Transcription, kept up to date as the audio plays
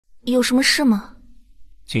有什么事吗？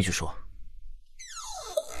进去说。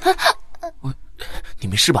你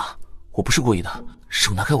没事吧？我不是故意的，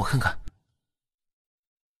手拿开我看看。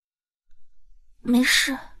没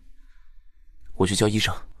事。我去叫医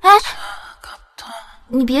生。哎，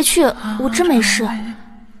你别去，我真没事，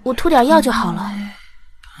我涂点药就好了。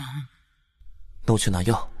那我去拿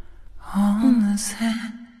药。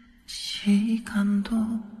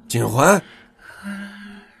锦环，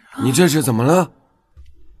你这是怎么了？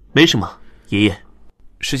没什么，爷爷，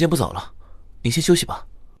时间不早了，你先休息吧。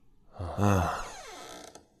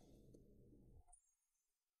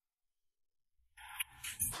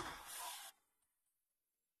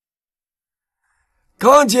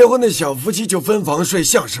刚结婚的小夫妻就分房睡，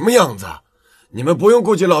像什么样子？你们不用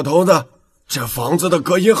顾及老头子，这房子的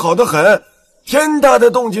隔音好得很，天大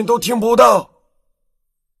的动静都听不到。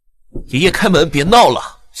爷爷开门，别闹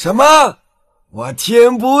了。什么？我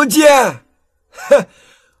听不见。哼，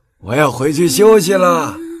我要回去休息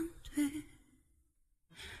了。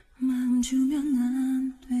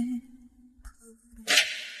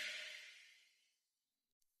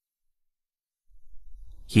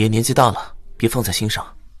爷爷年纪大了，别放在心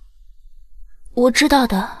上。我知道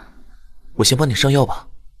的。我先帮你上药吧。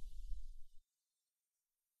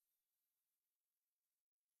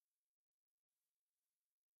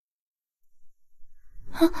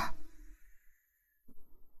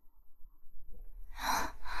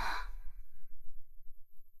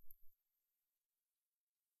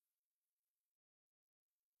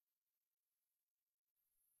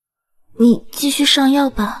你继续上药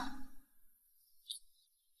吧。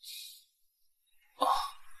好。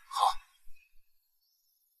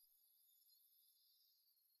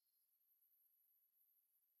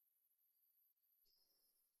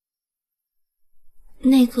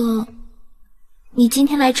那个，你今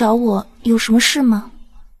天来找我有什么事吗？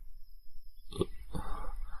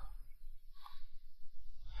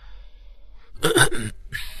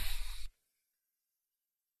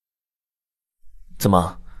怎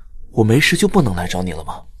么，我没事就不能来找你了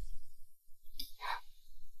吗？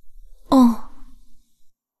哦。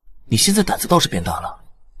你现在胆子倒是变大了，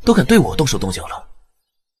都敢对我动手动脚了。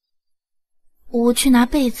我去拿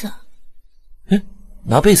被子。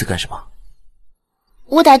拿被子干什么？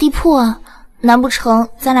我打地铺啊，难不成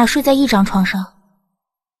咱俩睡在一张床上？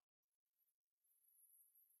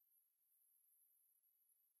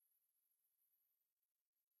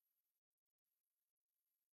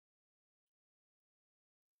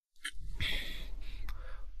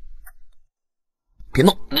别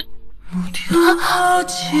弄！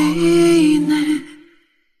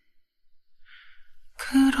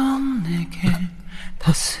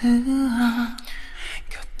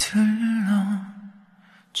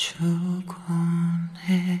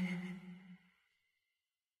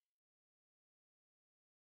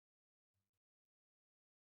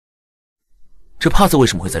这帕子为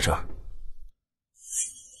什么会在这儿？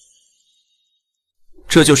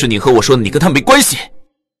这就是你和我说的，你跟他没关系。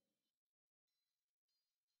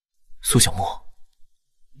苏小沫，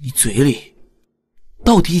你嘴里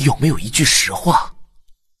到底有没有一句实话？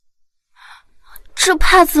这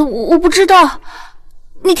帕子我不知道，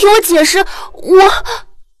你听我解释，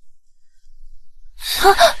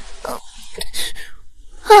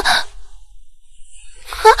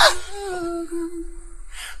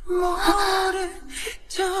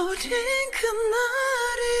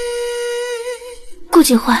顾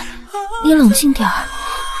锦欢，你冷静点儿。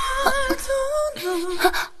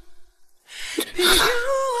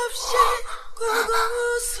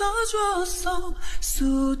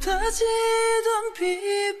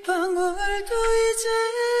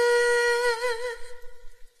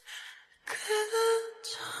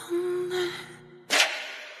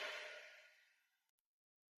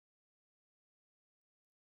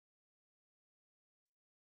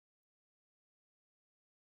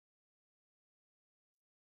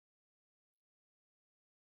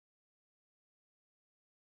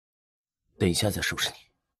等一下再收拾你。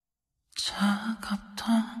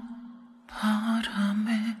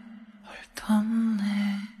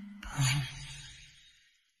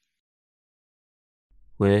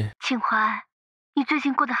喂，庆华，你最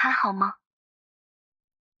近过得还好吗？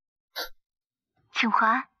庆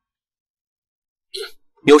华，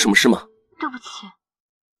你有什么事吗？对不起，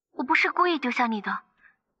我不是故意丢下你的，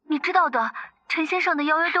你知道的，陈先生的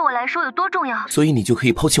邀约对我来说有多重要。所以你就可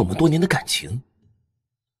以抛弃我们多年的感情，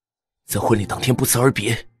在婚礼当天不辞而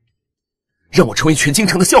别，让我成为全京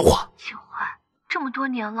城的笑话。庆华，这么多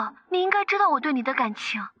年了，你应该知道我对你的感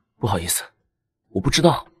情。不好意思，我不知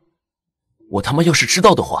道。我他妈要是知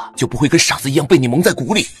道的话，就不会跟傻子一样被你蒙在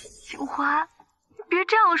鼓里。庆华，你别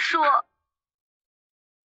这样说。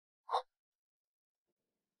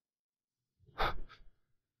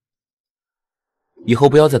以后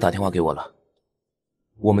不要再打电话给我了，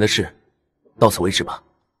我们的事到此为止吧。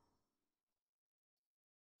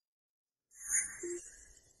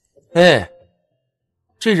哎，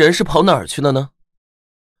这人是跑哪儿去了呢？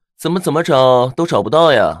怎么找都找不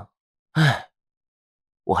到呀？哎，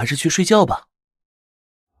我还是去睡觉吧。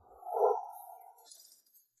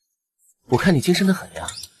我看你精神得很呀，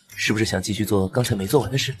是不是想继续做刚才没做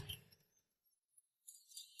完的事？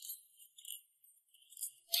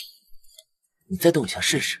你再动一下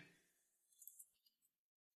试试。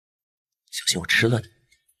小心我吃了你，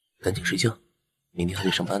赶紧睡觉，明天还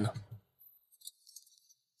得上班呢。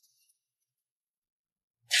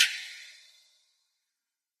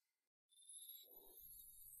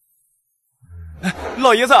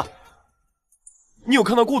老爷子，你有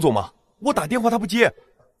看到顾总吗？我打电话他不接。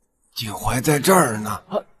景怀在这儿呢。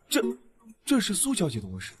啊，这是苏小姐的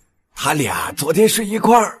卧室。他俩昨天睡一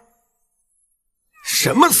块儿。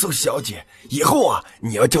什么苏小姐？以后啊，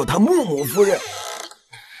你要叫她木木夫人。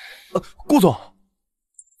顾总，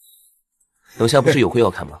楼下不是有会要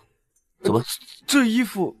看吗？走吧。这衣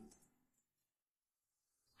服，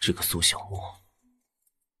这个苏小沫，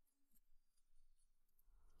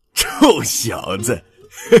臭小子！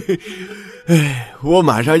哎，我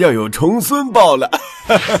马上要有重孙抱了。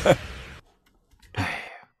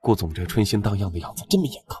哎，顾总这春心荡漾的样子真没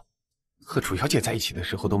眼看，和楚小姐在一起的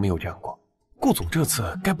时候都没有这样过。顾总这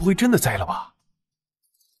次该不会真的栽了吧？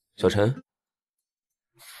小陈，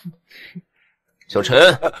小陈，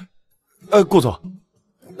顾总，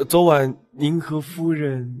昨晚您和夫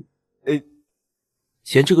人，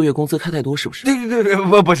嫌这个月工资开太多是不是？对，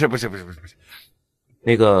不是。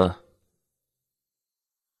那个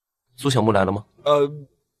苏小木来了吗？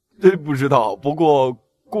不知道。不过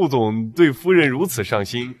顾总对夫人如此上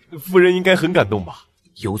心，夫人应该很感动吧？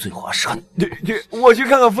油嘴滑舌。对，我去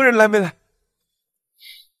看看夫人来没来。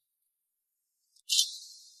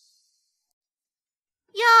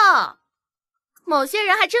哟，某些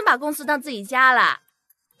人还真把公司当自己家了，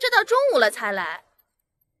这到中午了才来。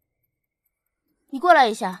你过来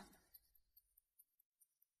一下。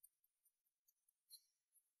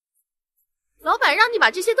老板让你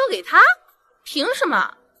把这些都给他，凭什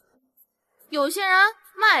么？有些人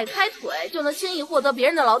迈开腿就能轻易获得别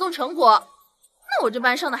人的劳动成果，那我这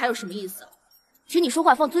班上的还有什么意思？请你说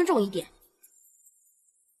话放尊重一点。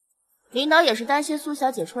领导也是担心苏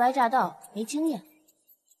小姐初来乍到没经验，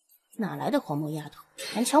哪来的黄毛丫头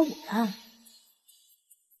敢抢我的案？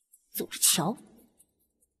走着瞧。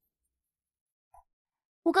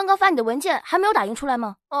我刚刚发你的文件还没有打印出来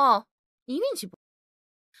吗？哦，你运气不好，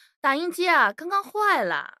打印机啊刚刚坏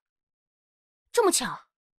了。这么巧？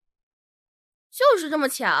就是这么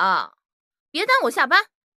巧，别耽误我下班。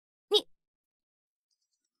你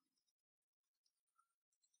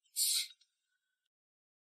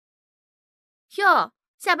哟，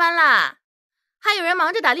下班啦？还有人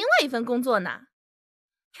忙着打另外一份工作呢。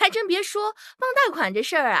还真别说，傍大款这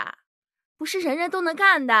事儿啊，不是人人都能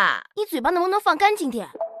干的。你嘴巴能不能放干净点？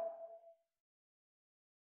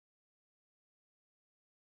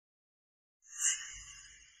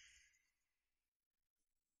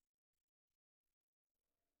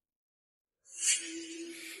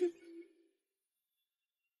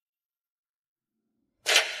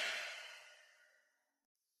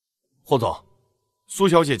霍总，苏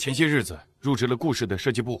小姐前些日子入职了顾氏的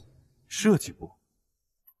设计部。设计部？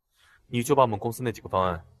你就把我们公司那几个方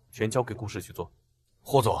案全交给顾氏去做。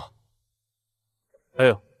霍总，还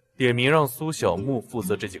有，点名让苏小木负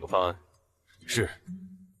责这几个方案。是。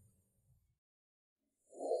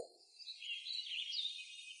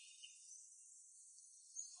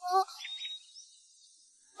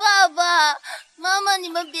爸爸妈妈，你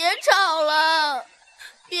们别吵了，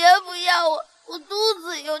别不要我，我肚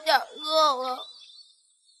子有点饿了。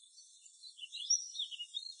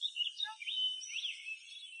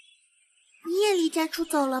你也离家出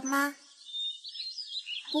走了吗？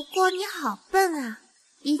不过你好笨啊，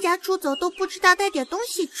离家出走都不知道带点东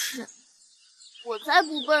西吃。我才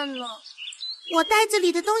不笨呢，我袋子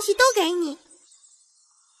里的东西都给你，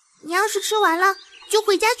你要是吃完了就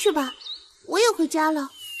回家去吧，我也回家了。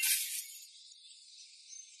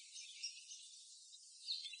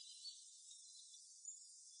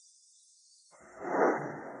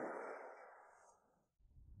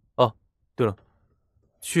哦，对了，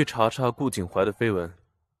去查查顾景怀的绯闻。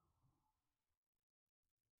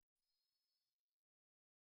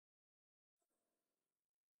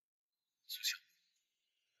苏小，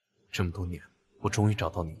这么多年，我终于找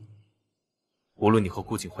到你。无论你和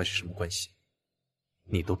顾景怀是什么关系，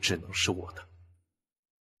你都只能是我的。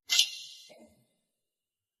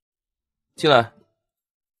进来。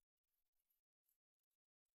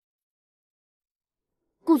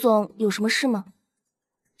顾总有什么事吗？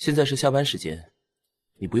现在是下班时间，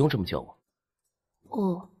你不用这么叫我。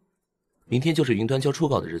哦。明天就是云端交初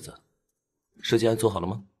稿的日子，设计案做好了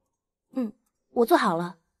吗？我做好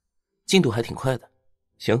了。进度还挺快的。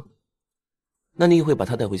行，那你一会把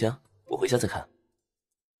它带回家，我回家再看。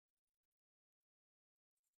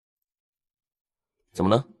怎么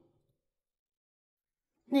了？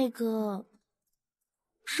那个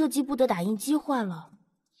设计部的打印机坏了。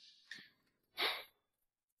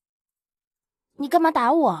你干嘛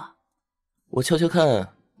打我？我悄悄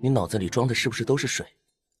看你脑子里装的是不是都是水。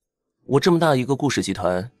我这么大一个顾氏集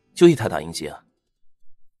团，就一台打印机啊。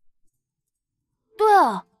对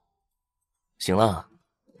啊。行了，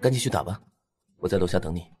赶紧去打吧，我在楼下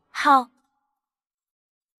等你。好。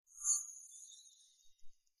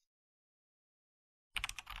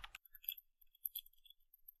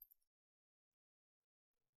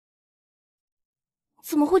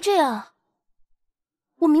怎么会这样？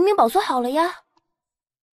我明明保存好了呀。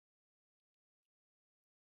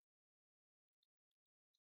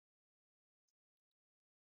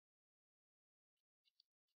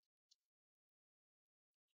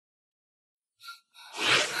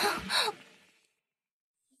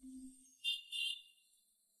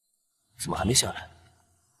怎么还没下来？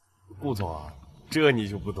顾总啊，这你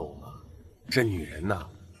就不懂了，这女人呐，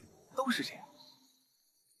都是这样。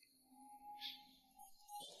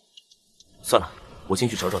算了，我进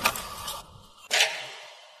去找找她。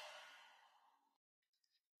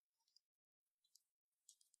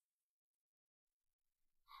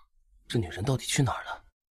这女人到底去哪儿了？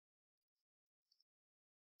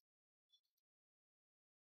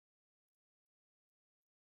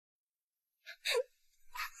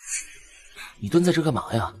你蹲在这干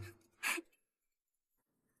嘛呀？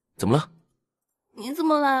怎么了？你怎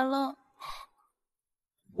么来了？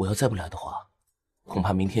我要再不来的话，恐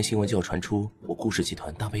怕明天新闻就要传出我顾氏集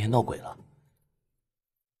团大半夜闹鬼了。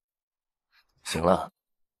行了，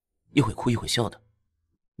一会哭一会笑的，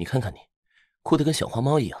你看看你，哭得跟小花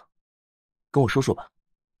猫一样。跟我说说吧，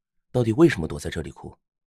到底为什么躲在这里哭？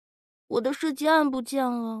我的设计案不见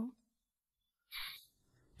了。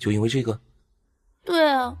就因为这个？对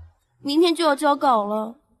啊，明天就要交稿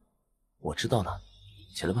了。我知道了，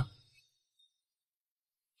起来吧。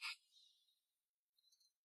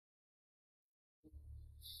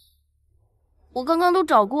我刚刚都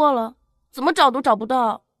找过了，怎么找都找不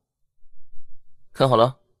到。看好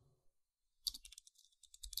了。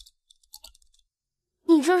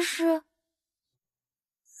你这是？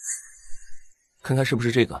看看是不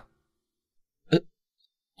是这个？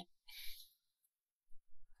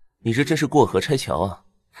你这真是过河拆桥啊！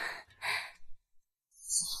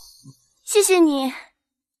谢谢你。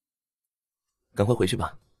赶快回去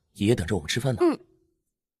吧，爷爷等着我们吃饭呢。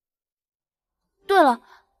对了，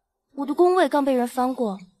我的工位刚被人翻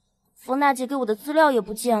过，冯娜姐给我的资料也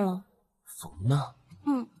不见了。冯娜？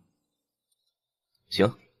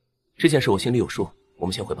行，这件事我心里有数，我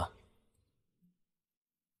们先回吧。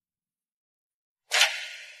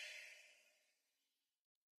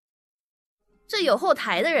这有后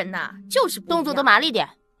台的人呐，就是不一样。动作都麻利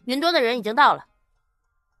点，云端的人已经到了。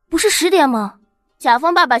不是10点吗？甲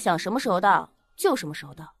方爸爸想什么时候到就什么时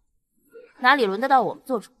候到，哪里轮得到我们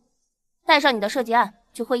做主？带上你的设计案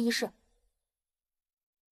去会议室。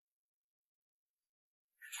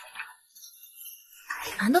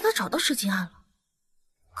难道他找到设计案了？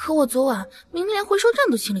可我昨晚明明连回收站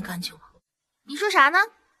都清理干净了。你说啥呢？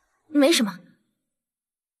没什么，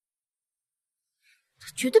他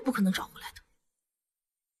绝对不可能找回来的。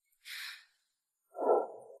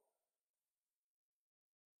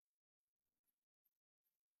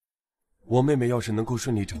我妹妹要是能够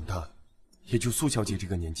顺利长大，也就苏小姐这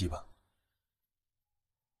个年纪吧。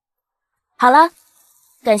好了，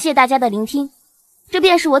感谢大家的聆听，这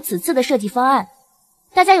便是我此次的设计方案。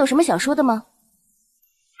大家有什么想说的吗？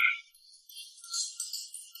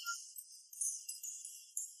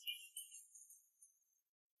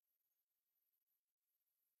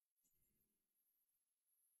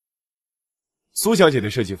苏小姐的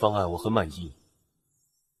设计方案我很满意，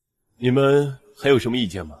你们还有什么意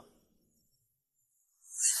见吗？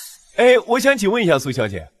哎，我想请问一下苏小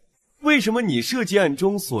姐，为什么你设计案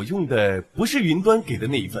中所用的不是云端给的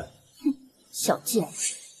那一份？小贱人，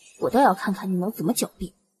我倒要看看你能怎么狡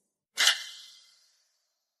辩。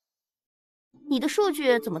你的数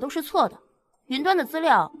据怎么都是错的？云端的资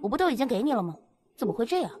料我不都已经给你了吗？怎么会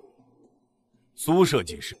这样？苏设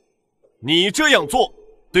计师，你这样做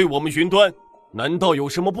对我们云端难道有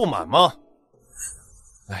什么不满吗？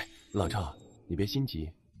哎，老赵，你别心急，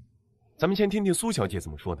咱们先听听苏小姐怎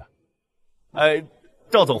么说的。哎，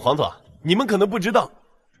赵总、黄总，你们可能不知道，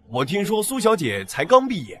我听说苏小姐才刚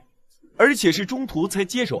毕业，而且是中途才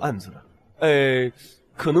接手案子的。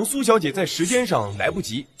可能苏小姐在时间上来不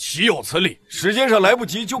及。岂有此理！时间上来不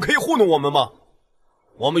及就可以糊弄我们吗？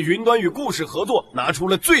我们云端与顾氏合作，拿出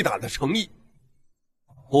了最大的诚意。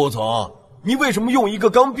顾总，你为什么用一个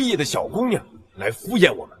刚毕业的小姑娘来敷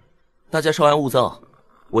衍我们？大家稍安勿躁，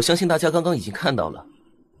我相信大家刚刚已经看到了，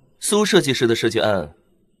苏设计师的设计案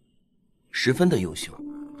十分的优秀。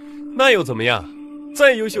那又怎么样？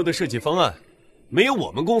再优秀的设计方案，没有我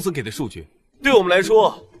们公司给的数据，对我们来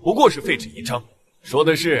说不过是废纸一张。说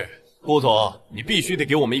的是，顾总，你必须得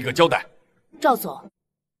给我们一个交代。赵总，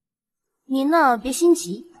您呢别心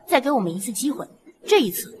急，再给我们一次机会，这一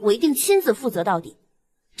次我一定亲自负责到底。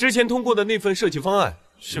之前通过的那份设计方案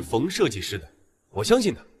是冯设计师的，我相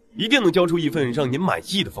信他一定能交出一份让您满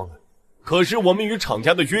意的方案。可是我们与厂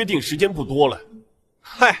家的约定时间不多了。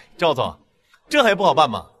嗨，赵总，这还不好办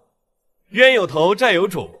吗？冤有头债有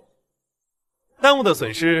主，耽误的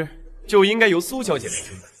损失就应该由苏小姐来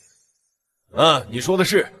承担。你说的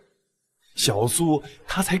是，小苏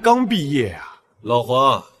她才刚毕业啊。老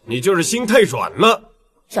黄，你就是心太软了。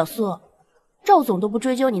小苏，赵总都不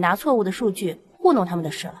追究你拿错误的数据糊弄他们的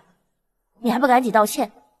事了，你还不赶紧道歉？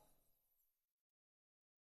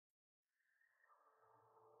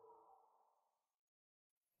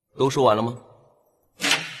都说完了吗？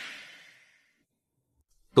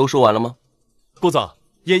都说完了吗？顾总，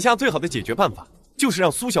眼下最好的解决办法就是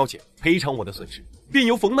让苏小姐赔偿我的损失，并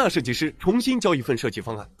由冯娜设计师重新交一份设计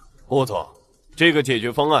方案。顾总，这个解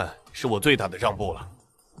决方案是我最大的让步了。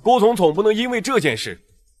顾总总不能因为这件事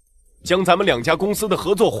将咱们两家公司的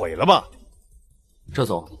合作毁了吧？赵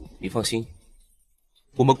总，你放心，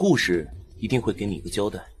我们顾氏一定会给你一个交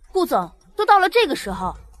代。顾总，都到了这个时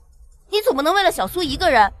候，你总不能为了小苏一个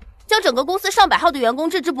人将整个公司上百号的员工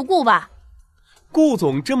置之不顾吧？顾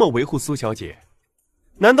总这么维护苏小姐，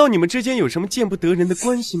难道你们之间有什么见不得人的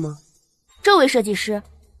关系吗？这位设计师，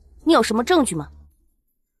你有什么证据吗？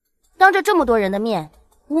当着这么多人的面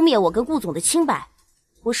污蔑我跟顾总的清白，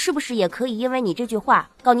我是不是也可以因为你这句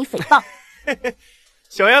话告你诽谤？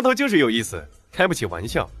小丫头就是有意思，开不起玩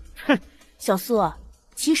笑。哼，小苏，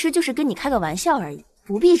其实就是跟你开个玩笑而已，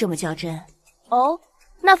不必这么较真。哦，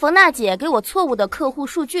那冯娜姐给我错误的客户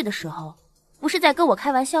数据的时候，不是在跟我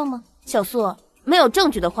开玩笑吗？小苏，没有证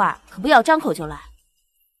据的话，可不要张口就来。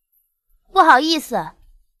不好意思，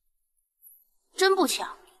真不巧，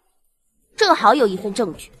正好有一份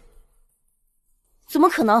证据。怎么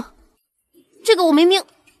可能？这个我明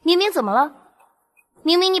明怎么了？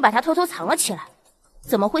明明你把它偷偷藏了起来，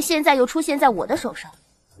怎么会现在又出现在我的手上？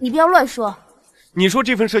你不要乱说。你说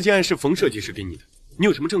这份设计案是冯设计师给你的，你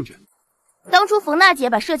有什么证据？当初冯娜姐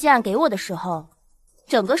把设计案给我的时候，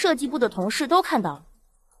整个设计部的同事都看到了。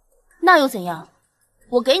那又怎样？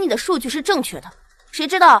我给你的数据是正确的，谁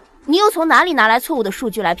知道你又从哪里拿来错误的数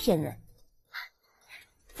据来骗人？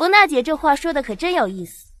冯娜姐这话说的可真有意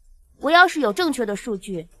思。我要是有正确的数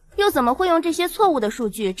据，又怎么会用这些错误的数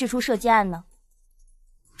据制出设计案呢？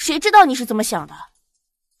谁知道你是怎么想的？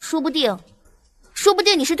说不定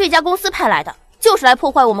你是对家公司派来的，就是来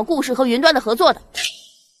破坏我们顾氏和云端的合作的。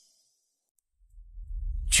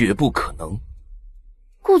绝不可能。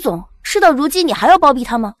顾总，事到如今你还要包庇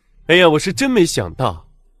他吗？哎呀，我是真没想到，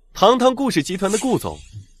堂堂顾氏集团的顾总，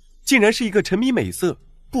竟然是一个沉迷美色、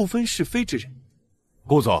不分是非之人。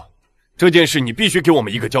顾总，这件事你必须给我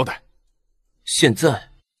们一个交代。现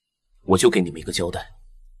在，我就给你们一个交代。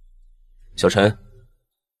小陈，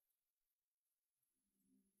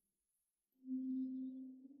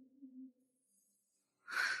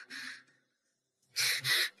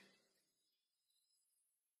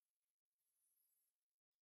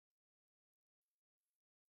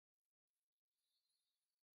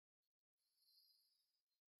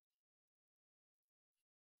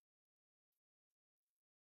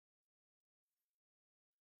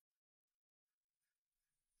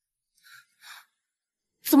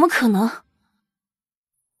怎么可能？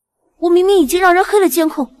我明明已经让人黑了监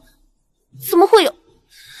控，怎么会有？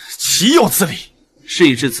岂有此理！事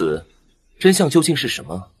已至此，真相究竟是什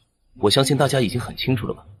么？我相信大家已经很清楚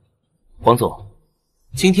了吧？黄总，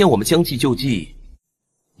今天我们将计就计，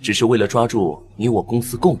只是为了抓住你我公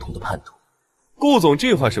司共同的叛徒。顾总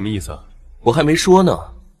这话什么意思啊？我还没说呢，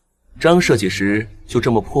张设计师就这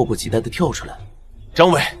么迫不及待地跳出来。张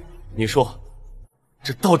伟，你说，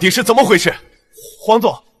这到底是怎么回事？黄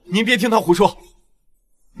总，您别听他胡说，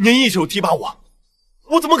您一手提拔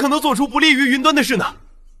我怎么可能做出不利于云端的事呢？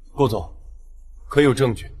顾总，可有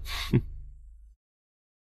证据？哼。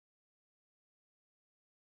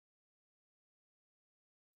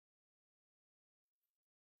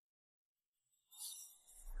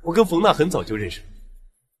我跟冯娜很早就认识，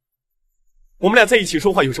我们俩在一起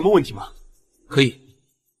说话有什么问题吗？可以，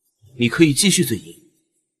你可以继续嘴淫。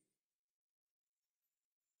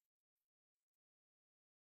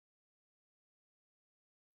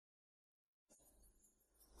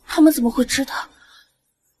他们怎么会知道？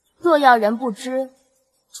若要人不知，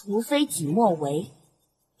除非己莫为。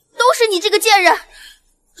都是你这个贱人！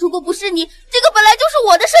如果不是你，这个本来就是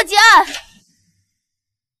我的设计案。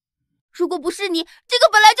如果不是你，这个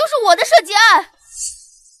本来就是我的设计案。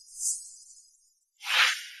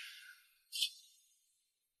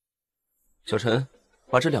小陈，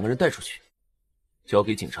把这2个人带出去，交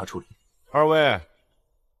给警察处理。二位，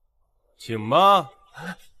请吧。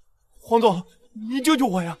黄总，你救救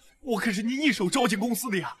我呀！我可是您一手招进公司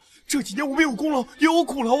的呀，这几年我们有功劳也有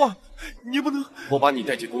苦劳啊！你不能……我把你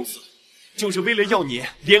带进公司，就是为了要你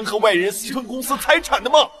联合外人私吞公司财产的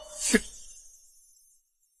吗？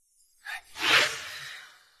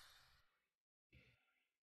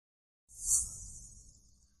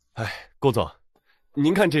哎，顾总，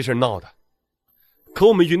您看这事儿闹的，可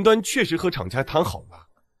我们云端确实和厂家谈好了，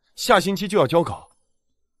下星期就要交稿，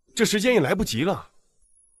这时间也来不及了。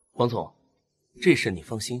黄总，这事你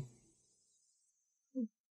放心。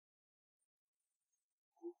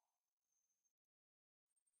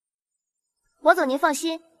王总您放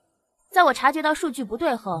心，在我察觉到数据不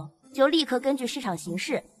对后，就立刻根据市场形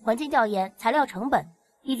势、环境调研、材料成本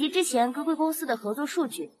以及之前跟贵公司的合作数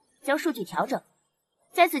据，将数据调整。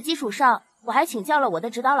在此基础上，我还请教了我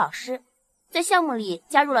的指导老师，在项目里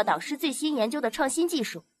加入了导师最新研究的创新技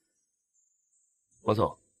术。王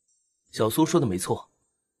总，小苏说的没错，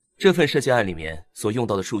这份设计案里面所用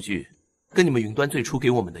到的数据，跟你们云端最初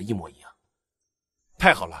给我们的一模一样。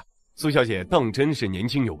太好了，苏小姐当真是年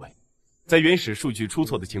轻有为，在原始数据出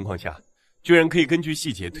错的情况下，居然可以根据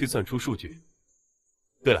细节推算出数据。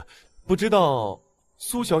对了，不知道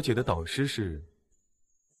苏小姐的导师是？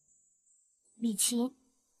李琴。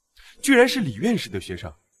居然是李院士的学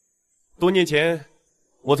生。多年前，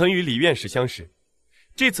我曾与李院士相识。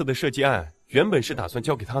这次的设计案原本是打算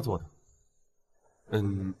交给他做的，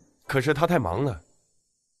可是他太忙了，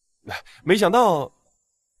没想到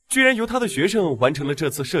居然由他的学生完成了这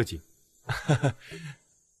次设计。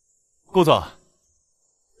顾总，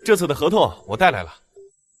这次的合同我带来了，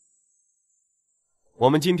我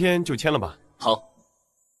们今天就签了吧。好。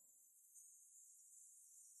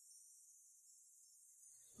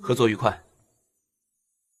合作愉快。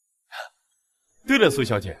对了，苏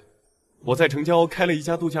小姐，我在城郊开了一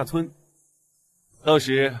家度假村，到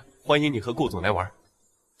时欢迎你和顾总来玩。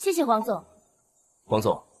谢谢黄总。黄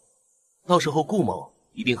总，到时候顾某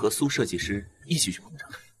一定和苏设计师一起去捧场。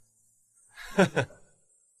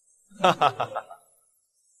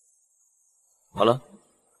好了，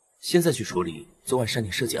现在去处理昨晚删你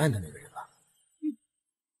设计案的那个人了。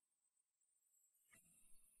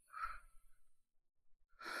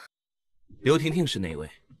刘婷婷是哪位？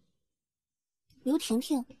刘婷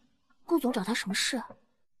婷，顾总找她什么事啊？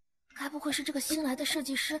该不会是这个新来的设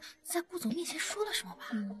计师在顾总面前说了什么吧？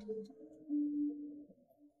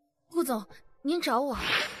顾总，您找我。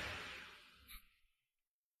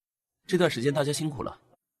这段时间大家辛苦了，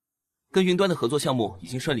跟云端的合作项目已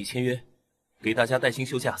经顺利签约，给大家带薪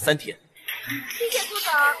休假3天。谢谢顾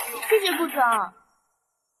总，谢谢顾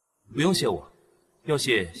总。不用谢我，要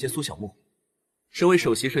谢苏小木。身为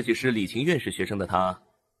首席设计师李晴院士学生的他，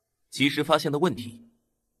及时发现了问题，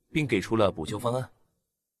并给出了补救方案。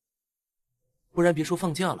不然别说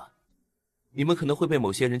放假了，你们可能会被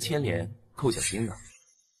某些人牵连扣奖金呢。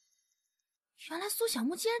原来苏小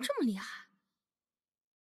木竟然这么厉害！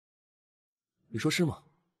你说是吗？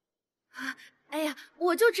哎呀，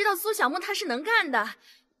我就知道苏小木他是能干的，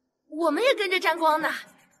我们也跟着沾光呢。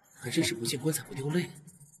还真是不见棺材不掉泪。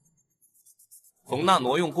冯娜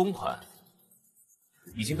挪用公款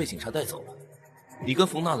已经被警察带走了，你跟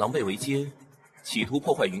冯娜狼狈为奸，企图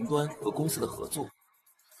破坏云端和公司的合作。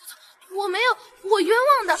我没有，我冤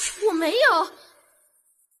枉的，我没有。你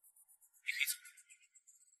可以走。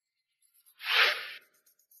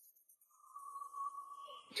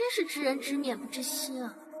真是知人知面不知心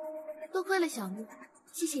啊！多亏了小木，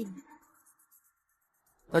谢谢你。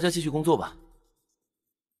大家继续工作吧。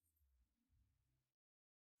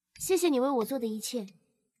谢谢你为我做的一切。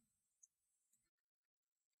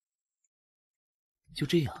就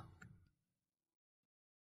这样。